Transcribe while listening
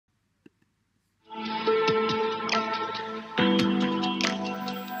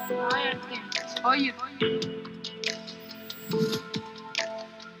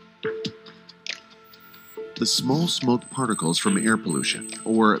The small smoke particles from air pollution,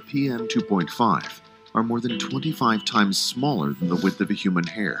 or PM 2.5, are more than 25 times smaller than the width of a human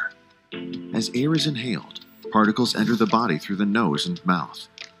hair. As air is inhaled, particles enter the body through the nose and mouth.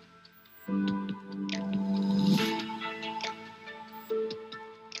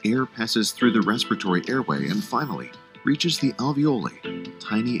 Air passes through the respiratory airway and finally reaches the alveoli,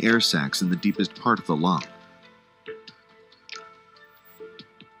 tiny air sacs in the deepest part of the lung.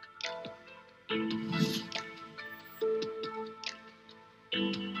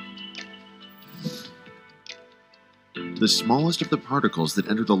 The smallest of the particles that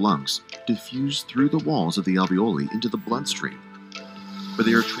enter the lungs diffuse through the walls of the alveoli into the bloodstream, where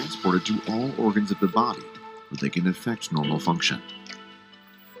they are transported to all organs of the body where they can affect normal function.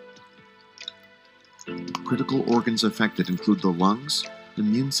 Critical organs affected include the lungs,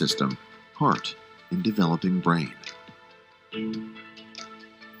 immune system, heart, and developing brain.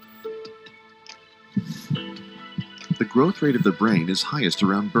 The growth rate of the brain is highest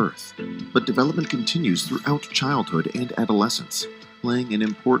around birth, but development continues throughout childhood and adolescence, playing an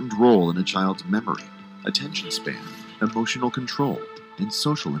important role in a child's memory, attention span, emotional control, and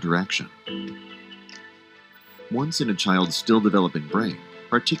social interaction. Once in a child's still developing brain,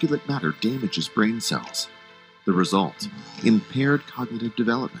 particulate matter damages brain cells. The result: impaired cognitive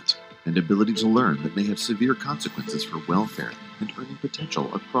development and ability to learn that may have severe consequences for welfare and earning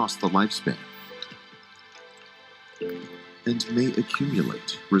potential across the lifespan, and may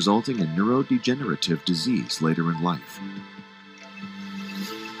accumulate, resulting in neurodegenerative disease later in life.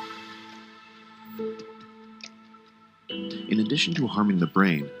 In addition to harming the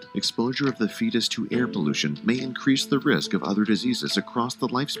brain, exposure of the fetus to air pollution may increase the risk of other diseases across the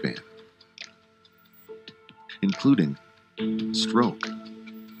lifespan, including stroke,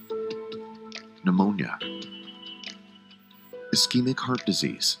 pneumonia, ischemic heart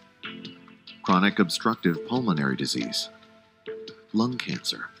disease, chronic obstructive pulmonary disease, lung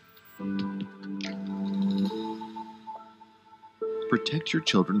cancer. Protect your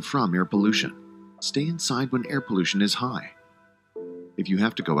children from air pollution. Stay inside when air pollution is high. If you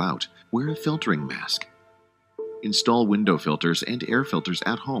have to go out, wear a filtering mask. Install window filters and air filters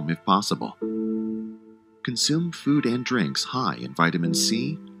at home if possible. Consume food and drinks high in vitamin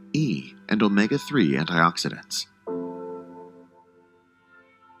C, E, and omega-3 antioxidants.